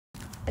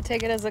I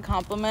take it as a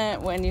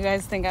compliment when you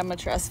guys think I'm a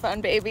trust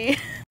fund baby.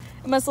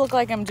 It must look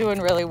like I'm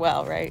doing really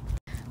well, right?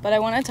 But I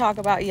want to talk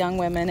about young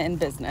women in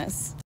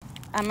business.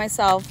 I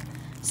myself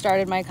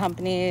started my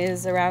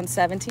companies around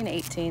 17,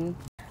 18.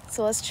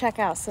 So let's check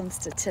out some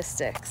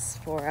statistics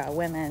for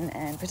women,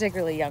 and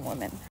particularly young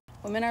women.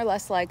 Women are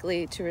less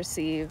likely to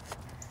receive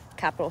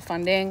capital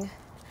funding,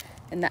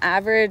 and the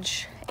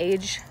average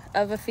age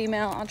of a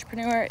female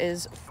entrepreneur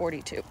is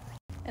 42.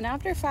 And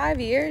after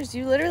 5 years,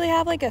 you literally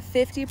have like a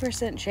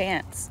 50%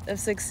 chance of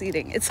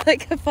succeeding. It's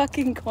like a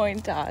fucking coin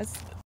toss.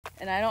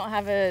 And I don't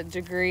have a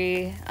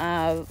degree,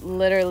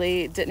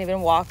 literally didn't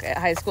even walk at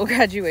high school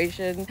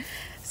graduation.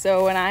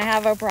 So when I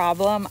have a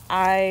problem,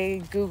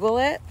 I Google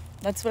it.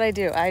 That's what I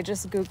do. I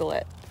just Google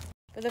it.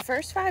 But the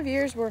first 5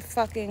 years were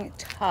fucking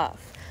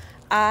tough.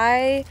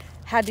 I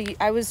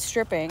was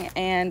stripping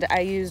and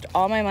I used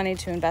all my money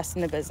to invest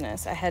in the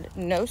business. I had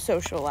no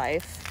social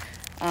life.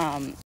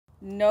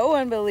 No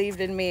one believed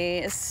in me,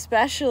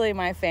 especially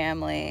my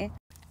family.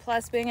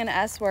 Plus, being an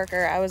S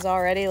worker, I was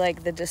already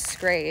like the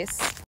disgrace.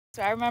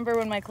 So I remember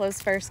when my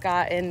clothes first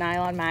got in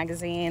Nylon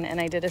magazine and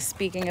I did a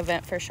speaking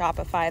event for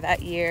Shopify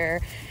that year.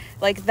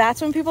 Like,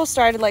 that's when people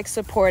started like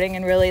supporting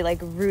and really like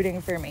rooting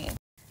for me.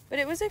 But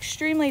it was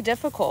extremely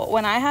difficult.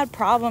 When I had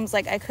problems,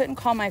 like I couldn't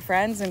call my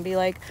friends and be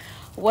like,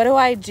 what do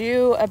I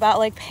do about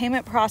like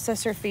payment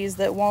processor fees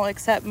that won't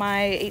accept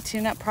my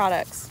 18 up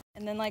products?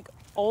 And then like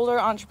older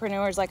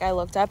entrepreneurs like I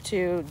looked up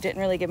to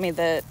didn't really give me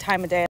the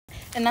time of day.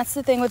 And that's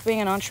the thing with being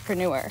an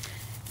entrepreneur.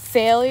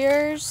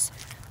 Failures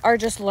are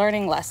just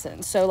learning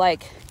lessons. So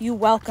like you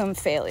welcome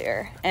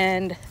failure,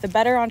 and the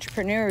better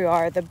entrepreneur you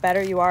are, the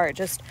better you are at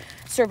just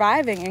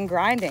surviving and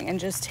grinding and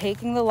just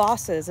taking the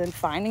losses and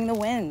finding the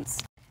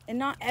wins. And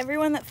not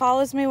everyone that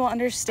follows me will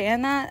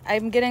understand that.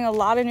 I'm getting a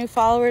lot of new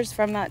followers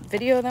from that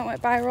video that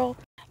went viral.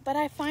 But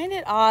I find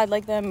it odd,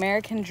 like the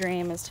American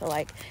dream is to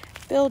like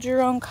build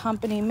your own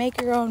company, make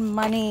your own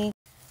money.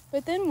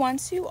 But then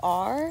once you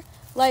are,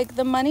 like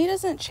the money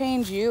doesn't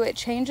change you, it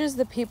changes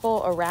the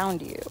people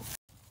around you.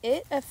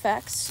 It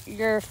affects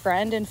your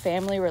friend and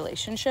family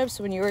relationships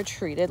when you are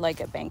treated like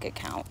a bank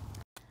account.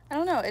 I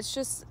don't know,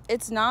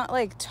 it's not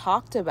like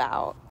talked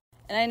about.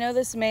 And I know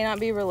this may not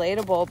be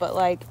relatable, but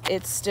like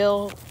it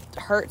still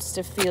hurts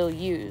to feel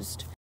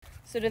used.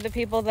 So to the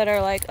people that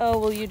are like, oh,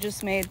 well, you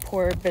just made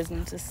poor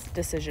business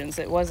decisions.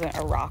 It wasn't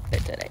a rock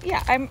that did it.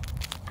 Yeah,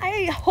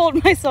 I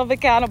hold myself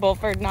accountable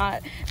for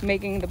not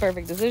making the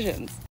perfect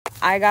decisions.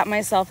 I got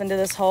myself into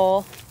this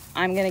hole.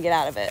 I'm going to get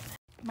out of it.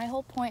 My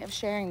whole point of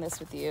sharing this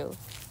with you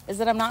is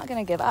that I'm not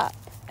going to give up.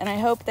 And I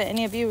hope that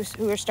any of you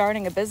who are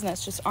starting a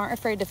business just aren't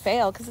afraid to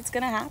fail, because it's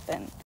going to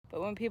happen. But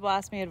when people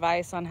ask me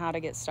advice on how to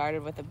get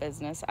started with a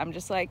business, I'm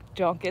just like,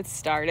 don't get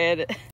started.